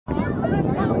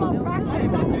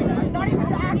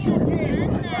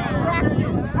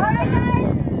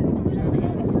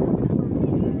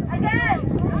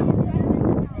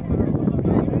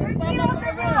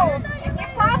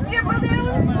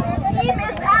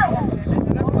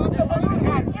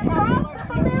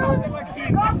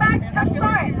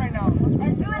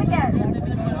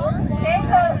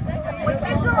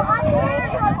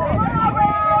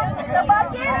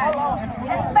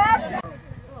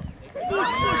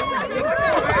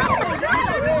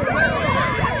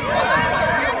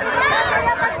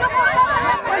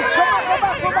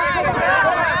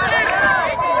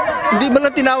Hindi ba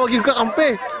na tinawag yung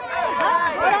kakampi?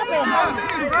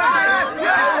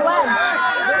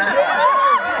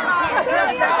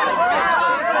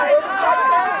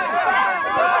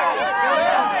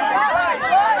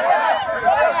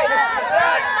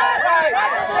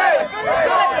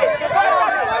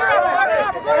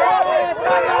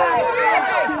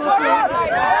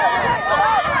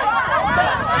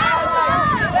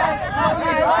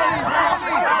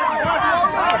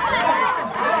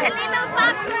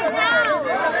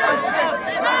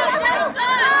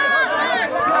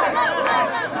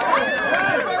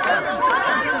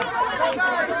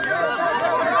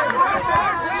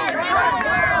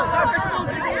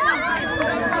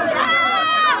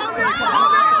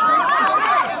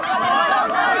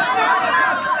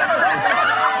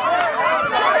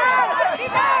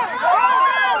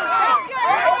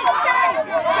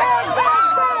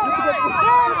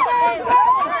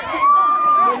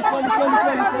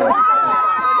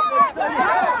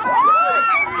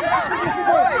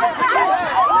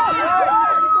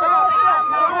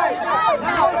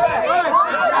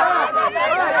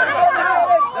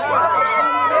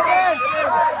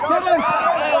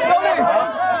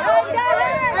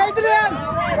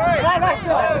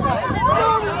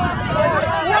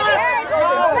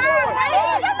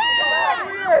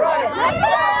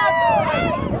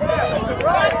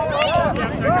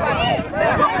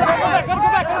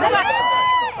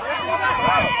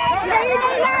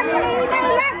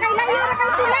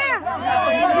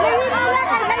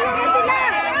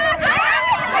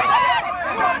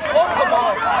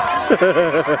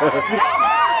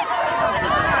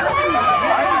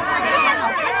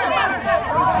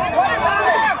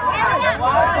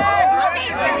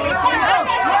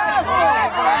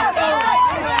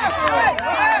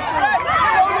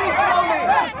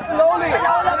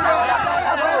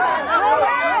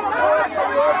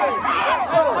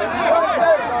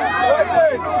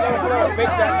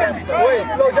 Wait,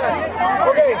 slow down.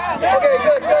 Okay, okay,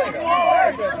 good, good.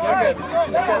 You're good.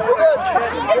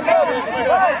 You're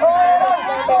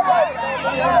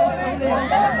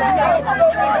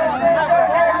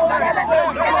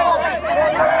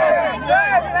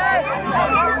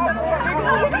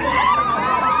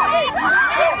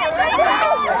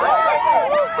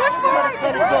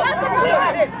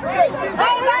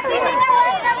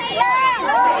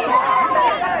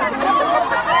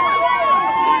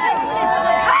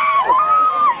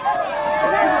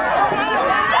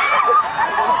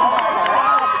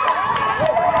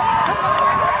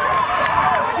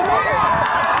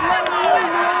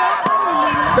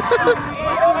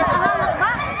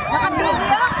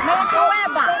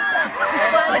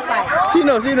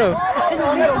Sino? Sino?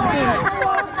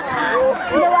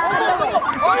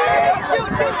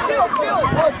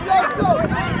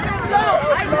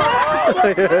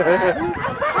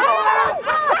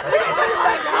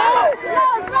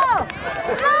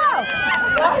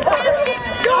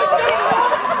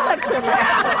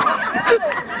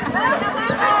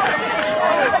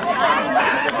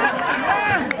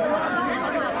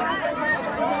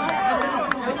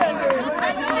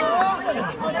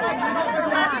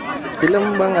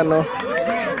 Ilang bang ano?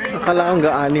 Akala ko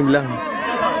ga-anim lang.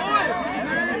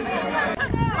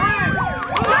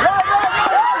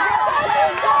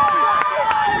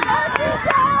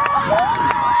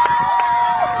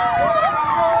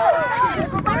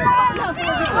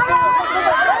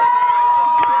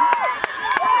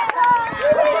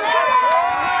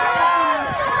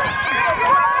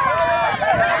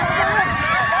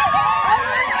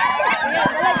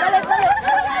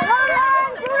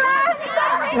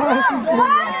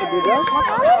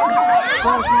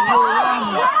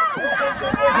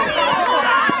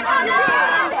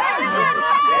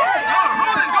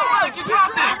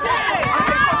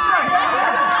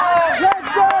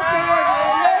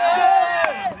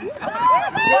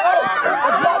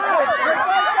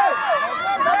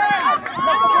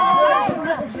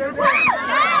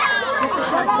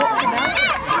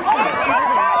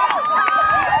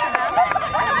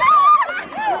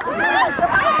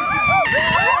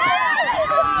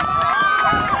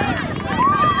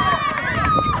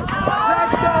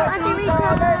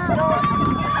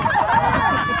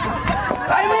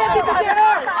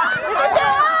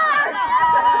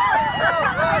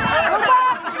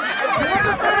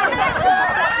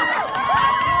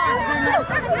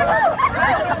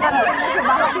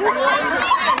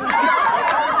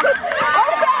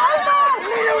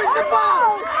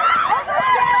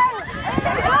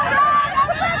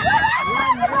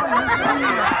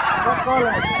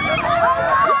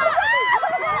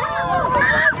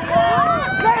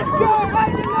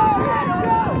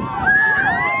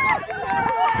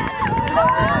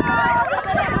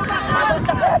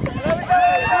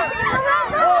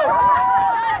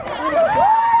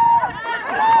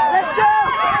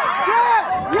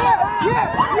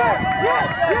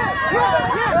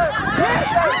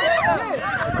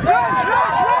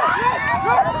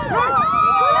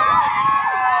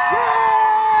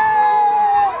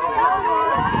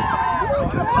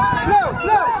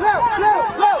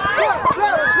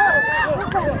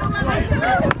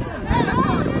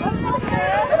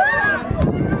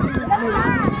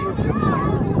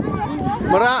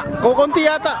 Kukunti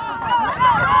yata.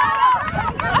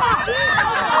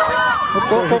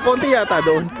 Kukunti yata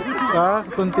doon. Ah,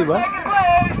 kunti ba?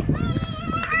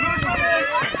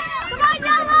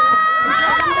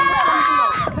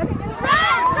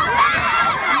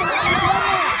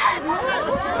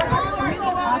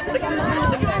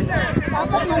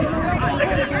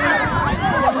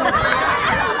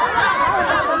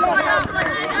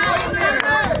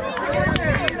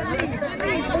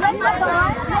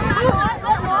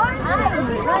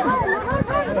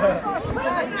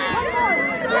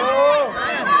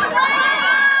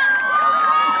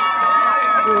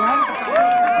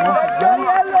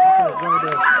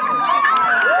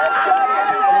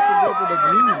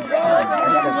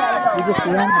 You just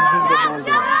run and bring the ball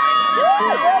down.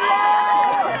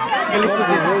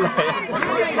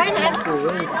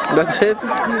 That's it.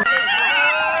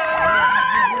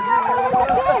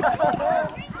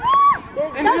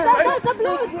 There's the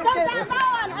blue. Down,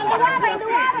 in the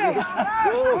water.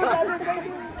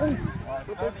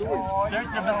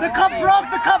 The cup broke.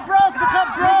 The cup broke. The cup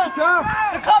broke.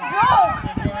 The cup broke. The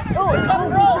cup broke.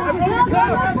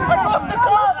 I broke the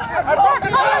cup. I broke the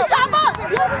cup.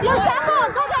 Your shovel.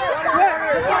 Go get your shovel.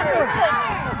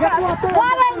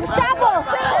 Water in the shovel.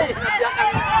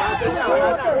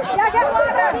 Yeah, get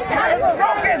water. It's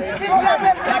broken. It's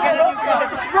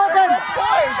broken.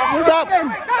 Stop.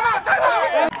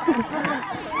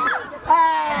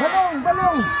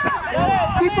 Balong.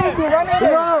 People be running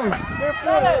around.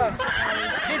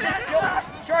 This is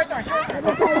shorter.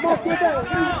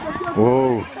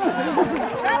 Whoa.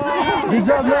 Good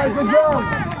job, guys. Good job.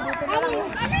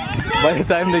 By the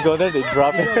time they go there, they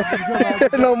drop it.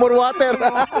 No more water.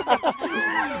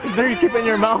 There you keep it in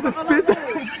your mouth and spit.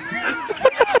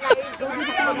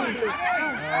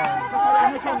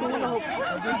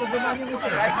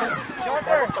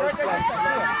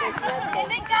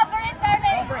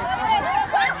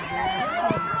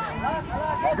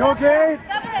 Go, Kate.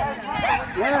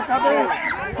 Yes, cover it.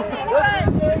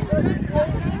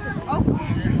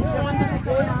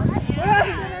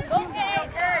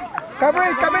 Cover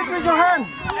it with your hand.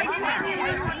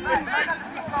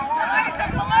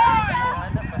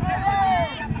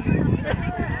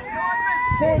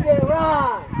 CJ,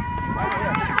 run.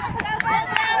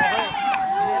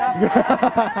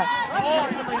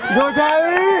 Go,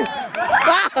 Jerry.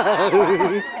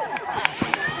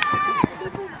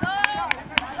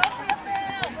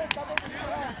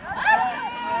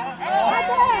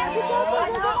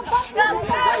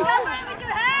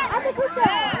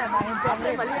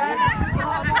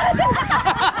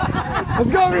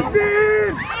 Let's go,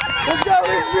 Christine! Let's go,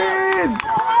 Christine!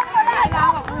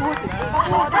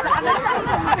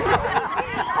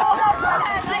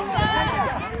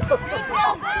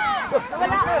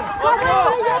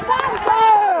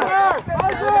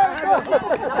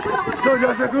 Go,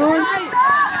 Joshua, good!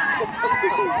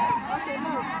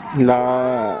 La.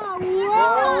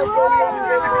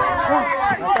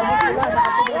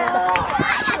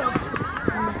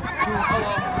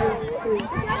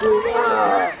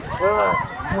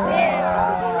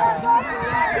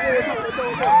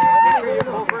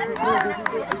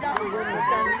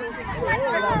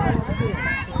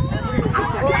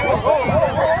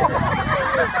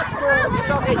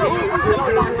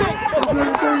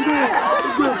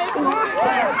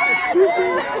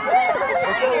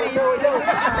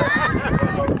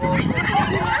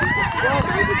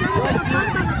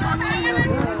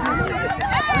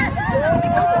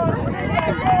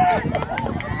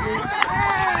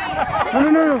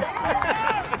 No.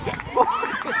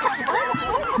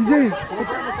 CJ.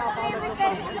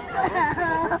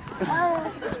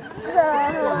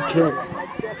 Okay.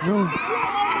 No.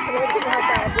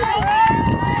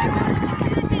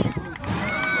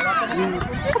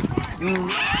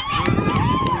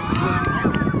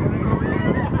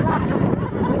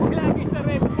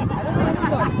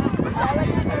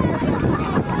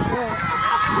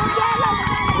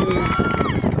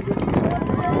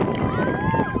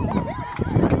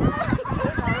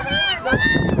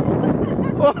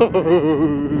 might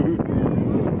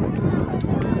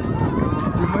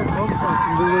bump us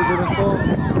and then we're gonna fall.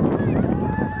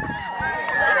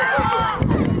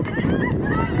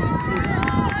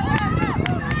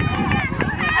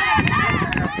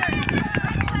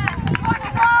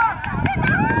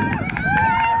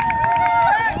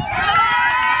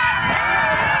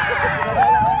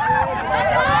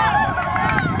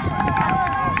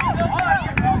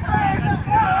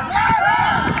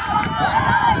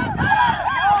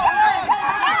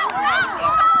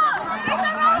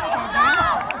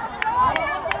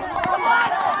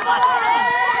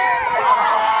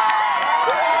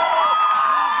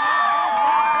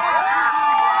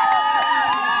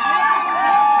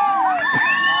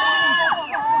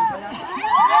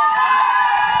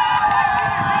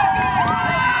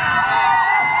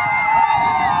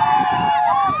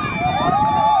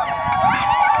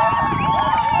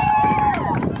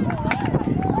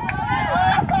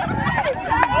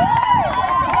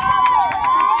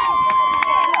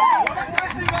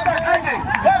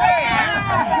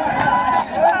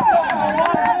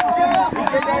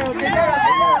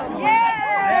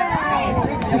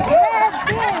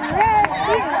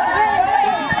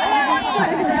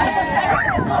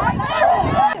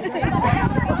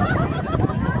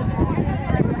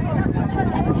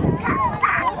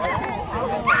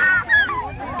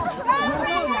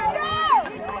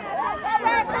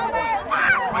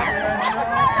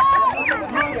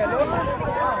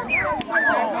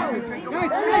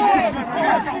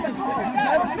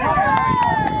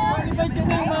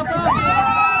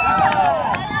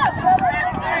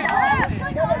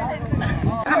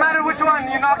 Doesn't matter which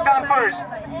one you knock down first.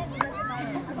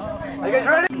 Are you guys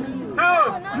ready? 2, 3,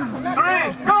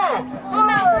 go!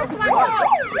 First one, go!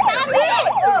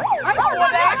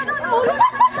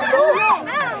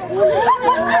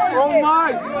 Oh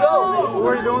my! Don't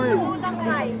worry, don't worry.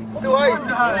 Still high.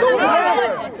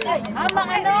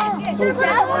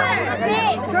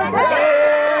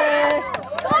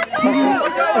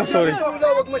 I'm sorry.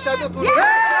 Huwag masyado tulog.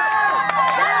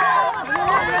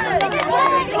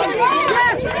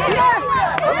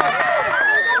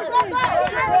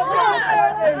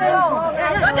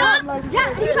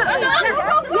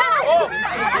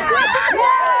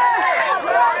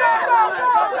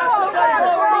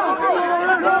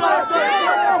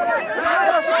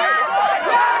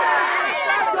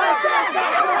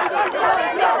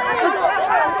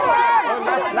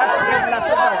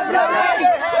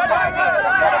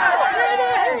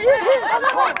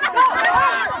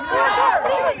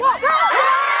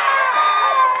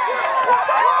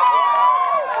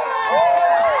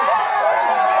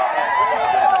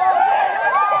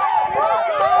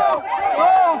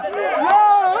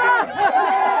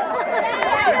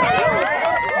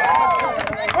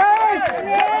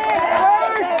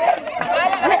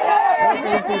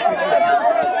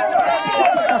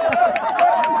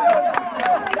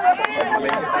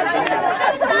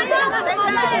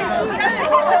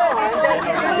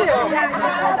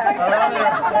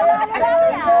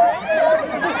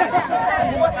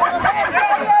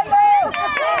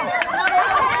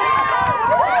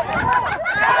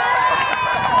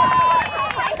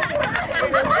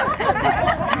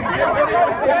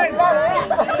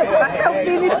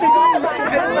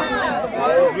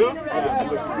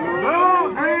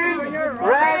 Blue, green,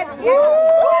 red.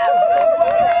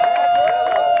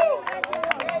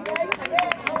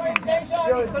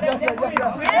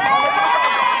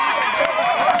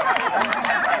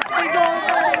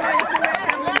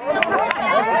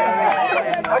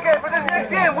 Okay, for this next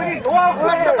game, we need 12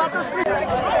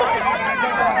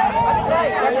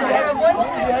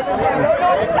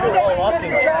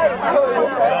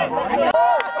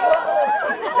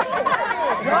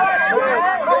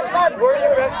 Where are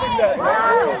you renting that?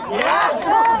 Yes!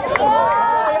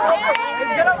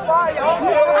 Get up, boy!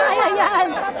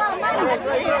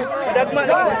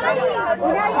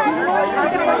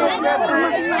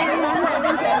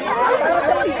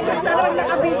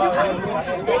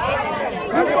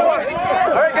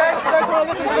 Alright guys, you guys want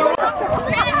to listen to the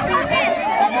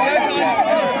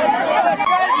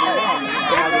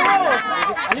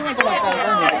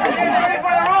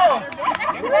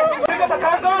pick up the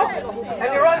puzzle and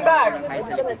you run back.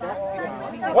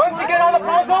 Once you get all the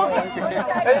puzzles,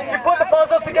 and you put the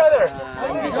puzzle together.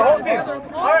 The whole team.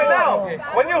 Alright now,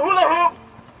 when you hula hoop,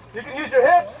 you can use your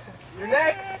hips, your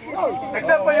neck,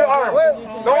 Except for your arm.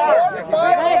 No arm.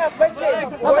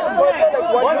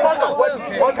 One puzzle.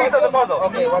 One piece of the puzzle.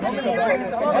 Okay, one piece of the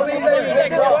puzzle.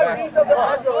 One piece of the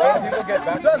puzzle. You will get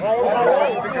back.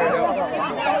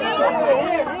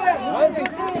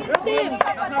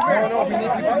 No, we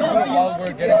need to do it while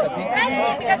we're getting the piece.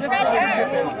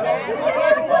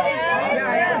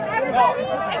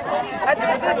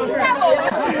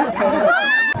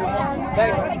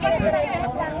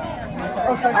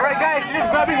 Alright guys, you're just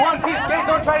grabbing one piece, guys,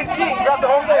 don't try to cheat, grab the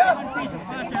whole thing.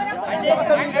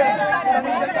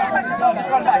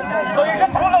 So you're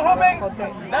just hula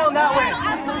hooping down that way.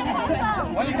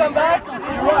 When you come back, you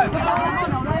run.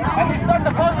 And you start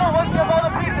the puzzle once you have all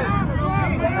the pieces.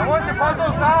 And once your puzzle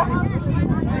is out,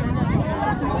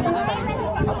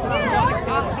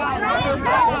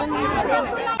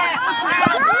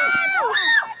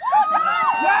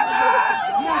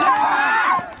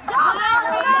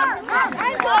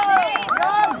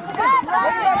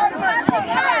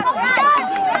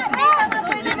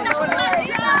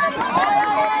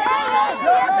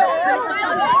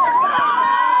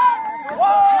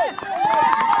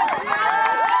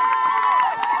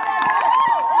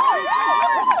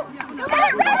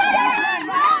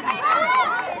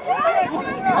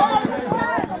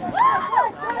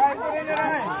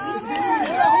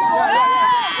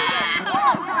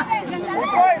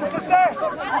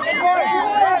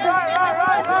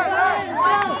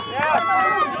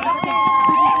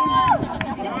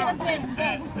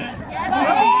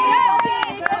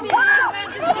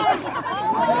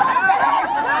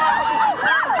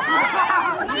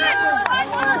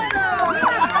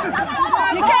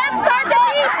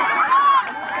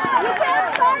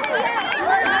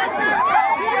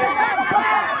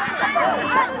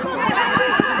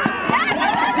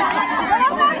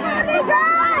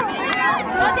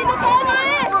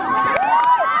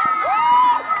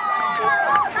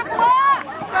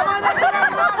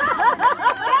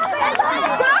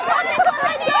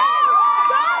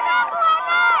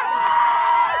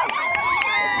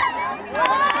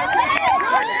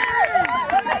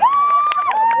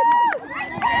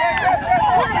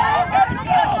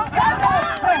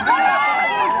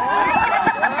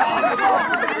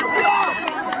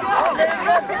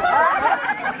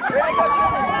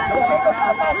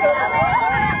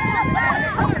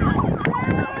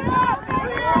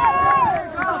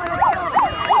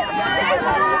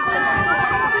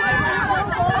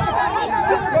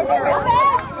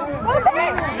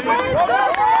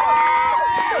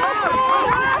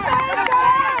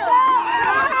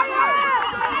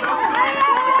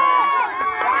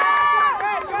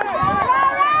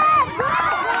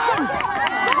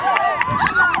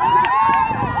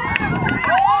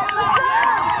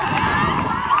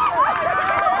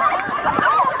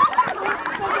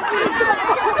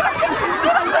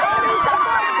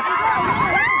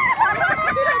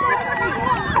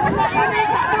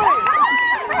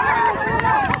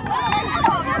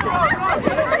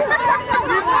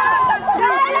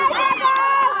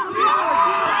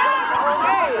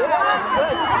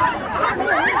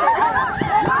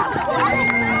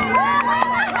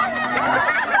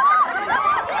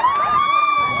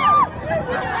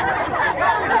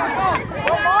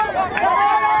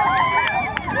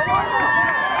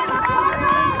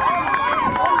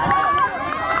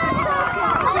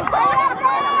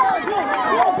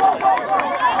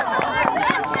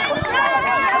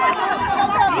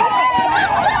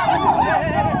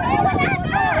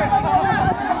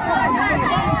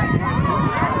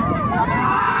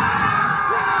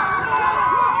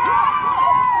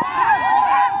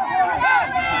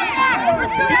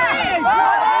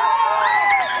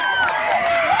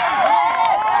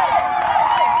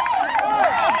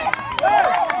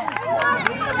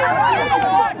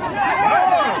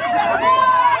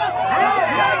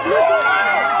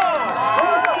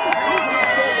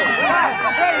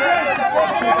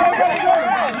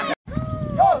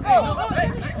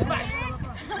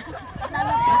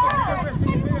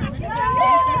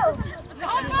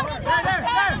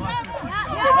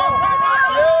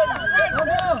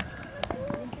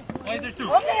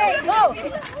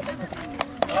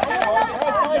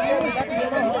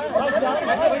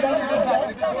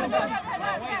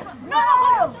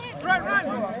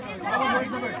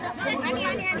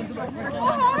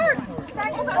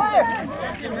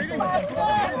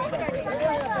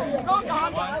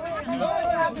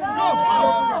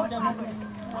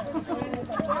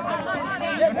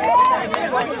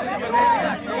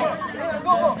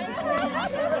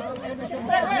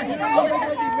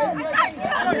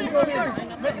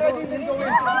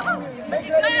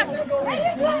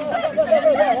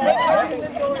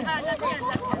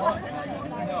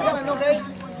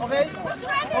 Okay?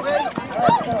 Okay?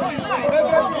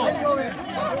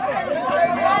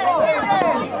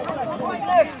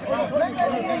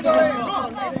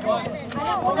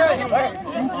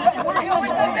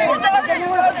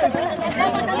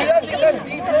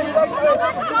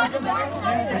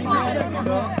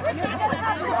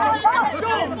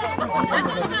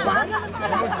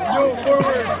 You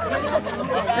forward.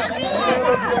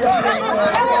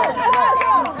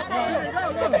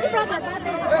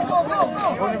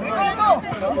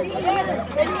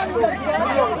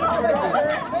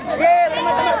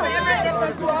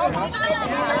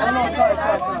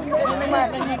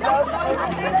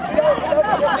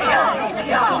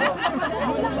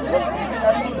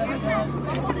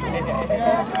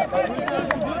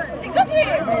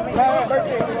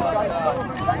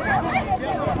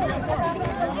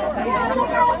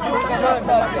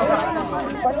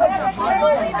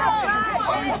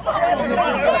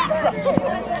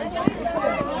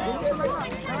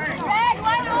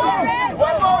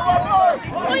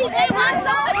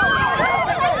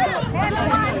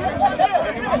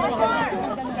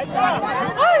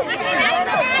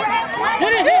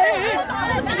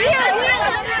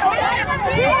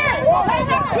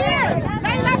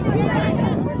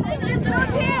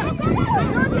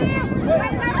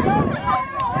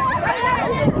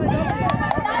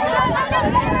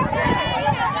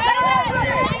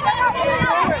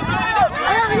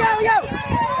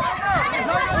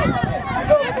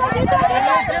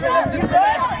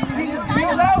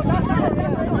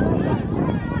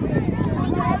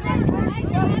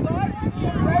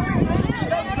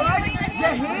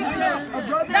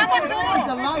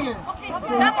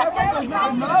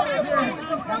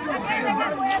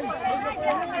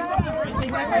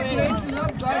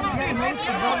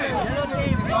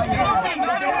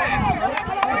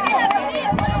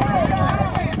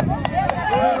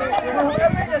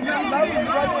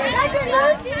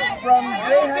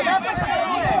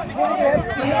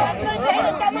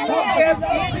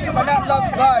 But not love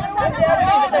God.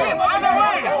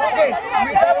 Okay,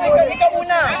 ikaw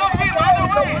muna.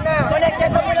 Ikaw muna.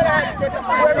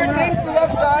 Whoever claims to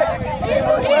love God,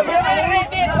 whoever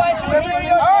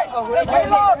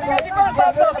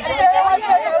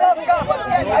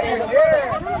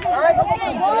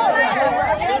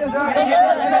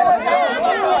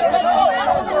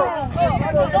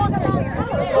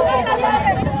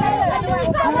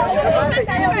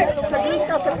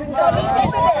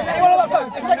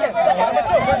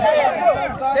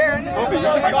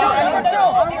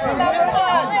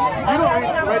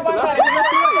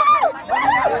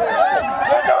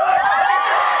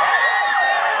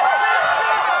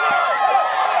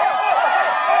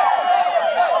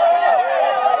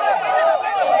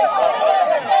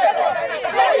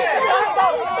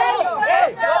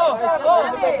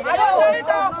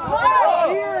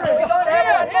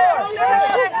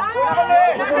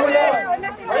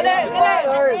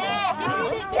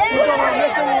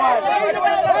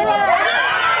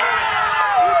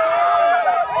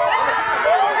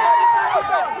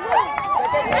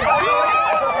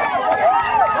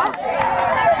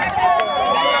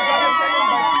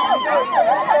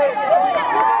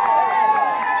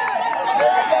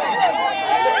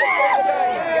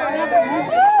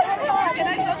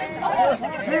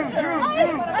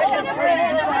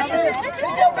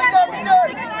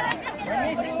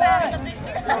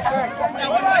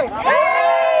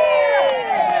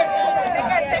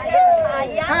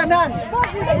Kanan.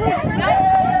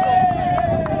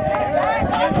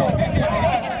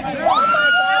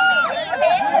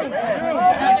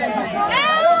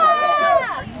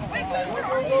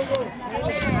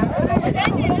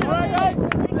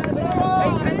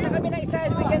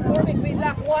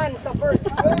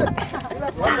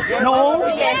 No.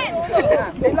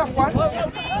 They lock one.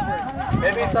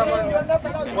 Maybe someone.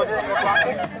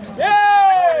 Yeah.